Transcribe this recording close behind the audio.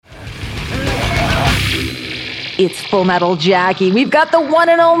It's Full Metal Jackie. We've got the one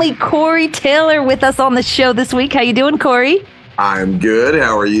and only Corey Taylor with us on the show this week. How you doing, Corey? I'm good.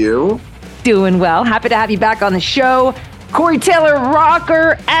 How are you? Doing well. Happy to have you back on the show. Corey Taylor,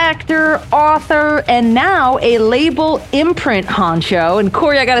 rocker, actor, author, and now a label imprint honcho. And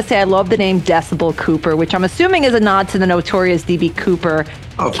Corey, I gotta say, I love the name Decibel Cooper, which I'm assuming is a nod to the notorious D.B. Cooper.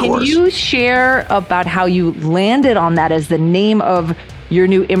 Of course. Can you share about how you landed on that as the name of your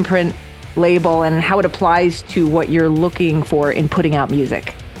new imprint label and how it applies to what you're looking for in putting out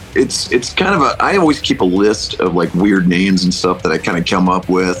music? It's kind of I always keep a list of like weird names and stuff that I kind of come up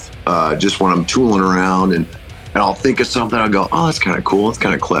with just when I'm tooling around and I'll think of something. I'll go, oh, that's kind of cool. It's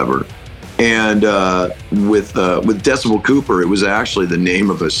kind of clever. And with Decibel Cooper, it was actually the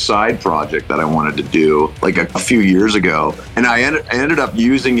name of a side project that I wanted to do like a few years ago. And I ended up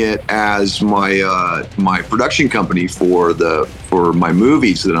using it as my my production company for my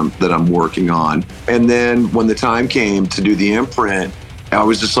movies that I'm working on. And then when the time came to do the imprint, I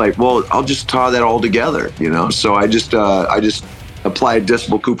was just like, well, I'll just tie that all together, you know? So I just applied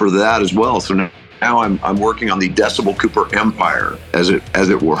Decibel Cooper to that as well. So now I'm working on the Decibel Cooper empire, as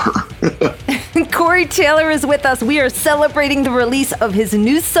it were. Corey Taylor is with us. We are celebrating the release of his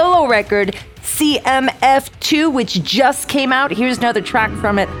new solo record, CMF2, which just came out. Here's another track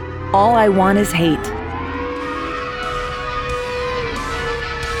from it, All I Want Is Hate.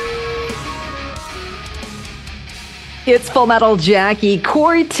 It's Full Metal Jackie.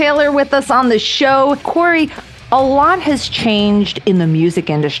 Corey Taylor with us on the show. Corey, a lot has changed in the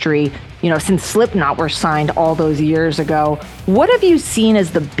music industry, since Slipknot were signed all those years ago. What have you seen as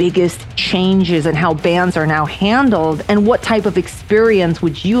the biggest changes in how bands are now handled, and what type of experience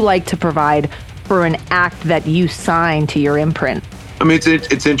would you like to provide for an act that you sign to your imprint? I mean,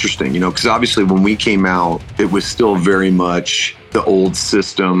 it's interesting, because obviously when we came out, it was still very much the old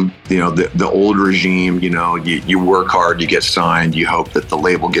system, the old regime. You work hard, you get signed, you hope that the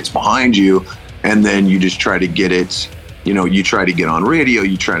label gets behind you, and then you just try to get it. You try to get on radio,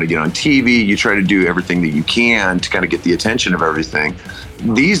 you try to get on TV, you try to do everything that you can to kind of get the attention of everything.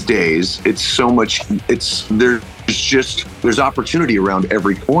 These days, it's so much, there's opportunity around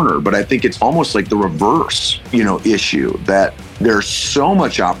every corner, but I think it's almost like the reverse, issue, that there's so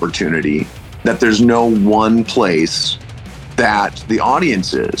much opportunity that there's no one place that the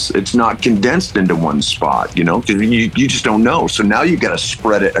audience is. It's not condensed into one spot, because you just don't know. So now you've got to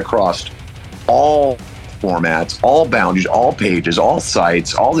spread it across all formats, all boundaries, all pages, all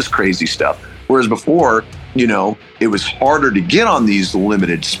sites, all this crazy stuff. Whereas before, it was harder to get on these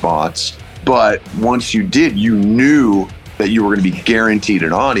limited spots, but once you did, you knew that you were going to be guaranteed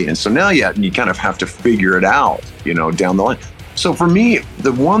an audience. So now you kind of have to figure it out, down the line. So for me,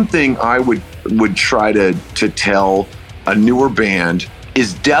 the one thing I would try to tell a newer band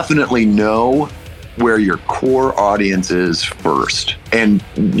is definitely know where your core audience is first, and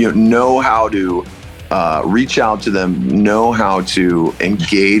know how to reach out to them, know how to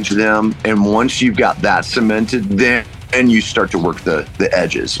engage them. And once you've got that cemented, then you start to work the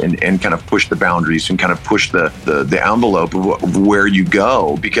edges and kind of push the boundaries and kind of push the envelope of where you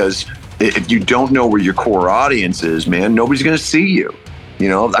go. Because if you don't know where your core audience is, man, nobody's going to see you.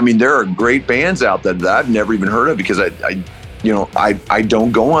 I mean, there are great bands out there that I've never even heard of because I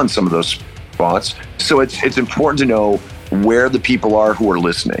don't go on some of those spots. So it's important to know where the people are who are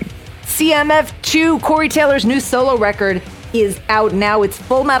listening. CMF2, Corey Taylor's new solo record, is out now. It's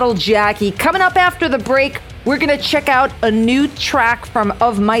Full Metal Jackie. Coming up after the break, we're going to check out a new track from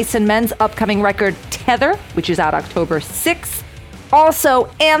Of Mice and Men's upcoming record, Tether, which is out October 6th. Also,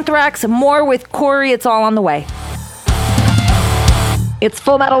 Anthrax, more with Corey. It's all on the way. It's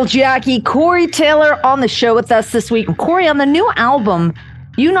Full Metal Jackie. Corey Taylor on the show with us this week. Corey, on the new album,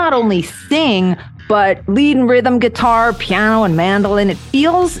 you not only sing, but lead and rhythm guitar, piano, and mandolin. It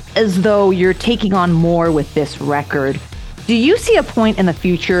feels as though you're taking on more with this record. Do you see a point in the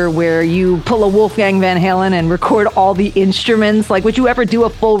future where you pull a Wolfgang Van Halen and record all the instruments? Like, would you ever do a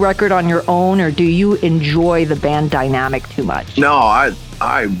full record on your own, or do you enjoy the band dynamic too much? No, I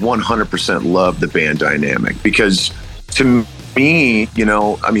 100% love the band dynamic, because to me,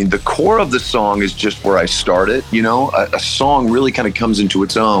 the core of the song is just where I started. A song really kind of comes into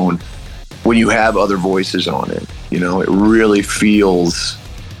its own when you have other voices on it. It really feels,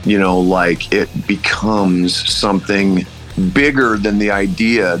 like it becomes something bigger than the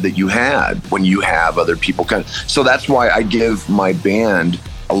idea that you had when you have other people so that's why I give my band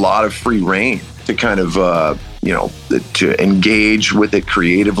a lot of free rein to kind of to engage with it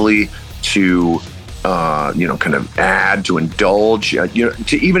creatively, to kind of add, to indulge,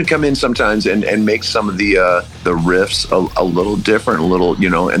 to even come in sometimes and make some of the riffs a little different, a little,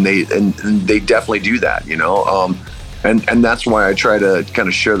 and they definitely do that, and that's why I try to kind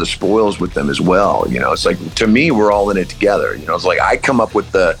of share the spoils with them as well. It's like, to me, we're all in it together. It's like I come up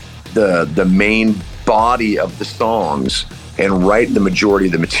with the main body of the songs and write the majority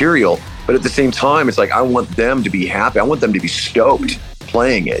of the material, but at the same time, it's like I want them to be happy. I want them to be stoked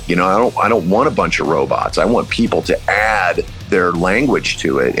playing it. I don't want a bunch of robots. I want people to add their language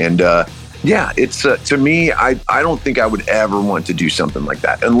to it. And it's to me, I don't think I would ever want to do something like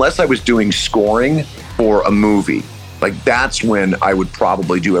that unless I was doing scoring for a movie. Like, that's when I would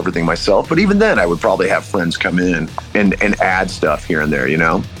probably do everything myself. But even then, I would probably have friends come in and add stuff here and there,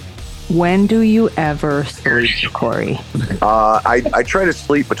 When do you ever sleep, Corey? I try to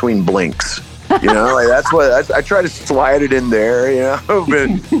sleep between blinks. That's what I try to slide it in there,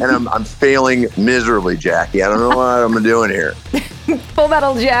 and I'm failing miserably, Jackie. I don't know what I'm doing here. Full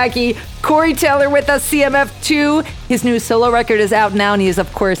Metal Jackie. Corey Taylor with us, CMF2. His new solo record is out now, and he is,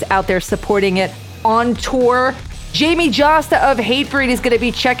 of course, out there supporting it on tour. Jamie Josta of Hatebreed is going to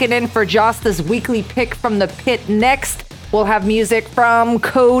be checking in for Josta's weekly pick from the pit next. We'll have music from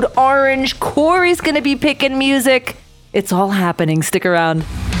Code Orange. Corey's going to be picking music. It's all happening. Stick around.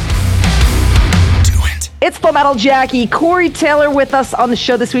 It's Full Metal Jackie. Corey Taylor with us on the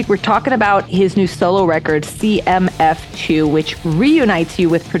show this week. We're talking about his new solo record, CMF2, which reunites you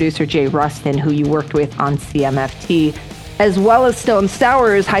with producer Jay Rustin, who you worked with on CMFT, as well as Stone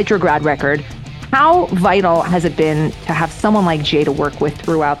Sour's Hydrograd record. How vital has it been to have someone like Jay to work with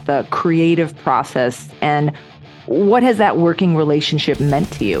throughout the creative process, and what has that working relationship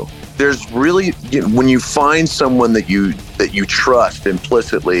meant to you? There's really, when you find someone that you trust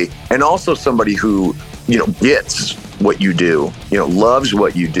implicitly, and also somebody who gets what you do, loves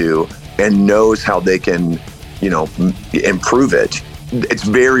what you do, and knows how they can, improve it. It's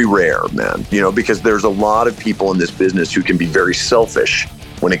very rare, man, because there's a lot of people in this business who can be very selfish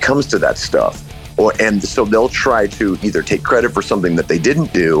when it comes to that stuff. And so they'll try to either take credit for something that they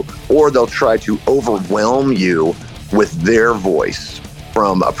didn't do, or they'll try to overwhelm you with their voice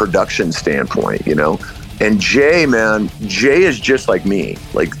from a production standpoint, And Jay is just like me.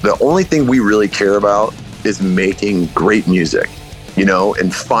 Like, the only thing we really care about is making great music,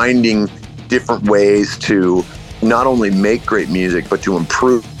 and finding different ways to not only make great music, but to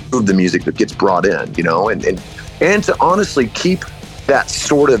improve the music that gets brought in, and to honestly keep that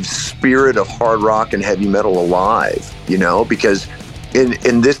sort of spirit of hard rock and heavy metal alive, because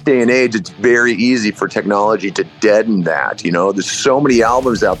in this day and age, it's very easy for technology to deaden that. There's so many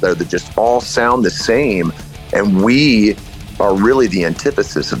albums out there that just all sound the same, and we are really the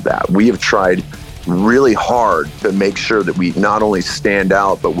antithesis of that. We have tried really hard to make sure that we not only stand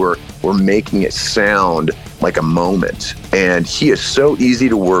out, but we're making it sound like a moment. And he is so easy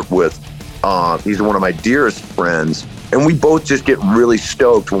to work with. He's one of my dearest friends, and we both just get really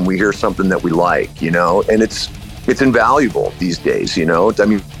stoked when we hear something that we like, and it's invaluable these days, I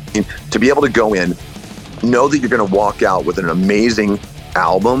mean, to be able to go in, know that you're going to walk out with an amazing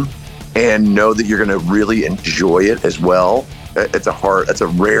album, and know that you're going to really enjoy it as well. That's a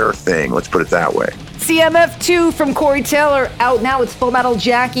rare thing. Let's put it that way. CMF2 from Corey Taylor, out now. It's Full Metal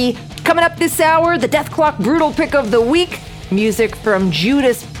Jackie. Coming up this hour, the Death Clock Brutal Pick of the Week, music from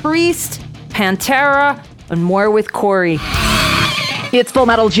Judas Priest, Pantera, and more with Corey. It's Full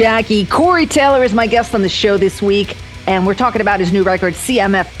Metal Jackie. Corey Taylor is my guest on the show this week, and we're talking about his new record,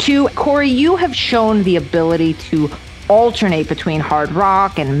 CMF2. Corey, you have shown the ability to alternate between hard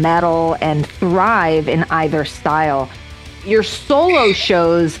rock and metal and thrive in either style. Your solo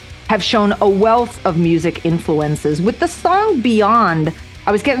shows have shown a wealth of music influences. With the song Beyond,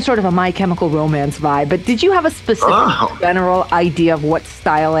 I was getting sort of a My Chemical Romance vibe, but did you have a specific general idea of what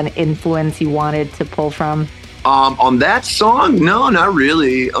style and influence you wanted to pull from? On that song? No, not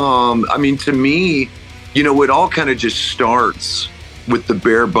really. I mean, to me, it all kind of just starts with the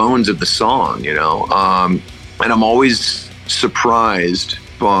bare bones of the song, and I'm always surprised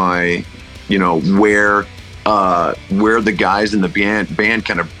by, where the guys in the band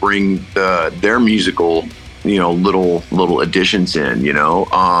kind of bring their musical, little additions in,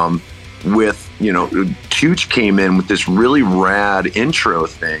 with, Cooch came in with this really rad intro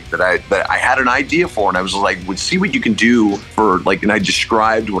thing that I had an idea for, and I was like, "Would see what you can do for like," and I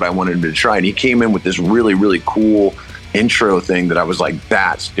described what I wanted him to try, and he came in with this really, really cool intro thing that I was like,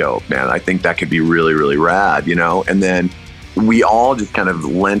 "That's dope, man. I think that could be really, really rad," and then we all just kind of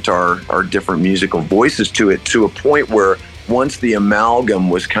lent our different musical voices to it, to a point where once the amalgam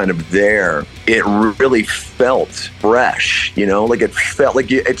was kind of there, it really felt fresh, like it felt like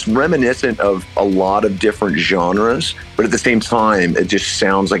it's reminiscent of a lot of different genres, but at the same time, it just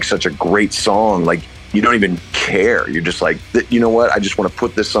sounds like such a great song. Like you don't even care. You're just like, you know what? I just want to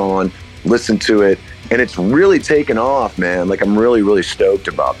put this on, listen to it. And it's really taken off, man. Like I'm really, really stoked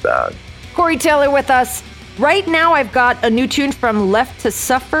about that. Corey Taylor with us. Right now, I've got a new tune from Left to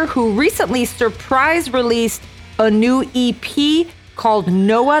Suffer, who recently surprise released a new EP called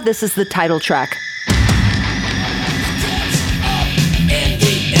Noah. This is the title track.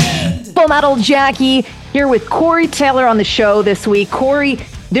 Full Metal Jackie here with Corey Taylor on the show this week. Corey,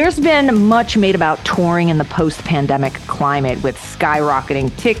 there's been much made about touring in the post-pandemic climate with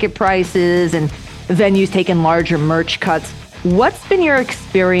skyrocketing ticket prices and venues taking larger merch cuts. What's been your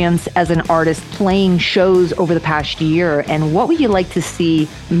experience as an artist playing shows over the past year, and what would you like to see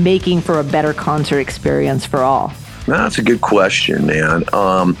making for a better concert experience for all? That's a good question, man.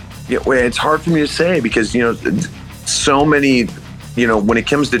 It's hard for me to say because, so many, when it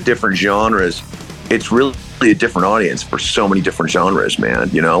comes to different genres, it's really a different audience for so many different genres, man.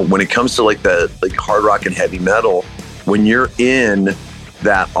 When it comes to like hard rock and heavy metal, when you're in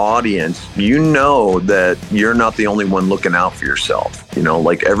that audience, that you're not the only one looking out for yourself.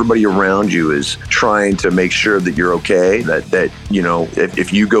 Like everybody around you is trying to make sure that you're okay, that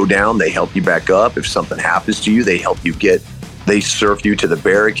if you go down, they help you back up. If something happens to you, they surf you to the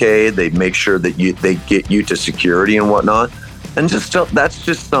barricade. They make sure that they get you to security and whatnot. And that's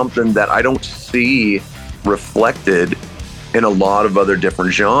just something that I don't see reflected in a lot of other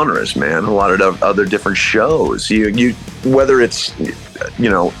different genres, man. A lot of other different shows. You whether it's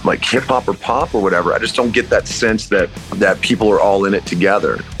like hip hop or pop or whatever, I just don't get that sense that people are all in it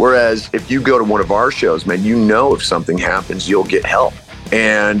together. Whereas if you go to one of our shows, man, if something happens, you'll get help.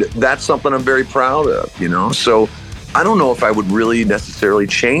 And that's something I'm very proud of, So I don't know if I would really necessarily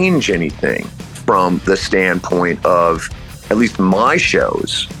change anything from the standpoint of at least my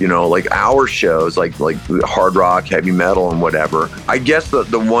shows, like our shows, like hard rock, heavy metal and whatever. I guess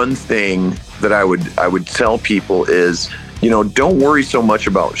the one thing that I would tell people is, don't worry so much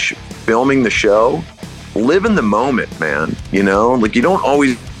about filming the show. Live in the moment, man. Like you don't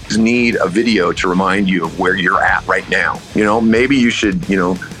always need a video to remind you of where you're at right now. Maybe you should,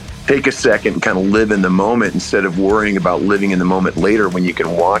 take a second and kind of live in the moment instead of worrying about living in the moment later when you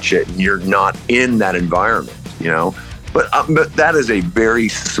can watch it and you're not in that environment, But that is a very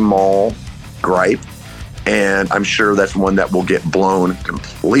small gripe. And I'm sure that's one that will get blown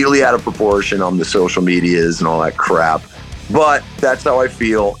completely out of proportion on the social medias and all that crap. But that's how I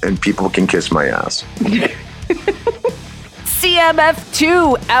feel, and people can kiss my ass.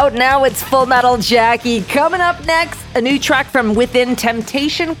 CMF2 out now. It's Full Metal Jackie. Coming up next, a new track from Within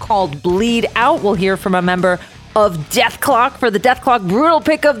Temptation called Bleed Out. We'll hear from a member of Deathclock for the Deathclock Brutal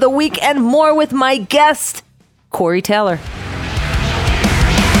Pick of the Week, and more with my guest, Corey Taylor.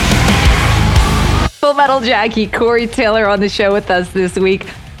 Full Metal Jackie, Corey Taylor on the show with us this week.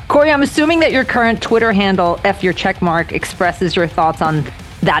 Corey, I'm assuming that your current Twitter handle, F your checkmark, expresses your thoughts on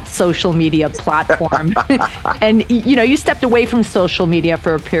that social media platform. And, you stepped away from social media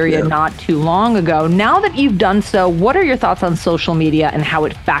for a period not too long ago. Now that you've done so, what are your thoughts on social media and how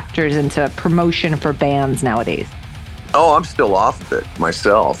it factors into promotion for bands nowadays? Oh, I'm still off of it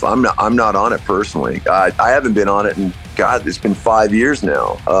myself. I'm not on it personally. I haven't been on it in, it's been 5 years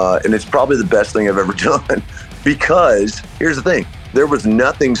now. And it's probably the best thing I've ever done because here's the thing. There was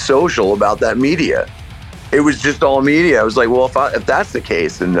nothing social about that media. It was just all media. I was like, well, if that's the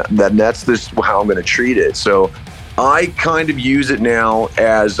case, then that's just how I'm going to treat it. So I kind of use it now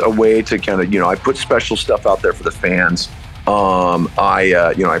as a way to kind of, I put special stuff out there for the fans.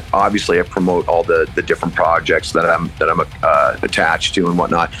 I obviously promote all the different projects that I'm attached to and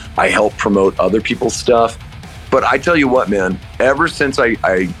whatnot. I help promote other people's stuff. But I tell you what, man, ever since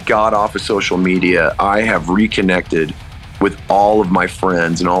I got off of social media, I have reconnected with all of my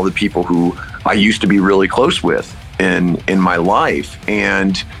friends and all the people who I used to be really close with in my life.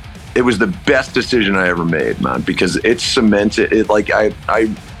 And it was the best decision I ever made, man, because it cemented it. Like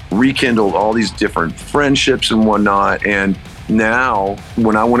I rekindled all these different friendships and whatnot. And now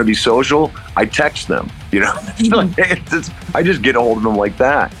when I want to be social, I text them, I just get a hold of them like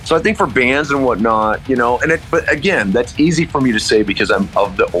that. So I think for bands and whatnot, but again, that's easy for me to say because I'm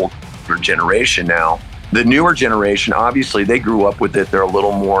of the older generation now. The newer generation, obviously, they grew up with it. They're a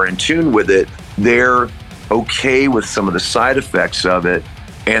little more in tune with it. They're okay with some of the side effects of it,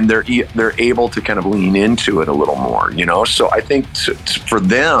 and they're able to kind of lean into it a little more, So I think for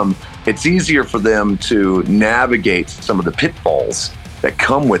them, it's easier for them to navigate some of the pitfalls that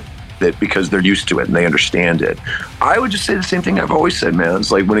come with it because they're used to it and they understand it. I would just say the same thing I've always said, man.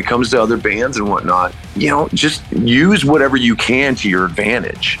 It's like when it comes to other bands and whatnot, just use whatever you can to your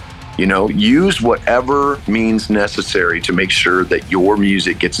advantage. Use whatever means necessary to make sure that your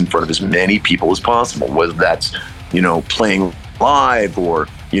music gets in front of as many people as possible, whether that's, playing live or,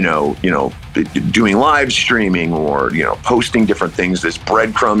 doing live streaming or, posting different things as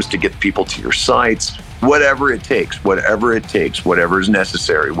breadcrumbs to get people to your sites, whatever it takes, whatever is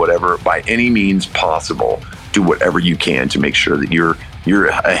necessary, whatever by any means possible, do whatever you can to make sure that you're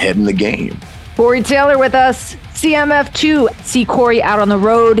ahead in the game. Corey Taylor with us, CMF2. See Corey out on the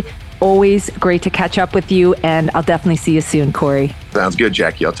road. Always great to catch up with you, and I'll definitely see you soon, Corey. Sounds good,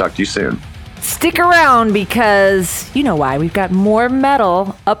 Jackie. I'll talk to you soon. Stick around because you know why. We've got more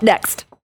metal up next.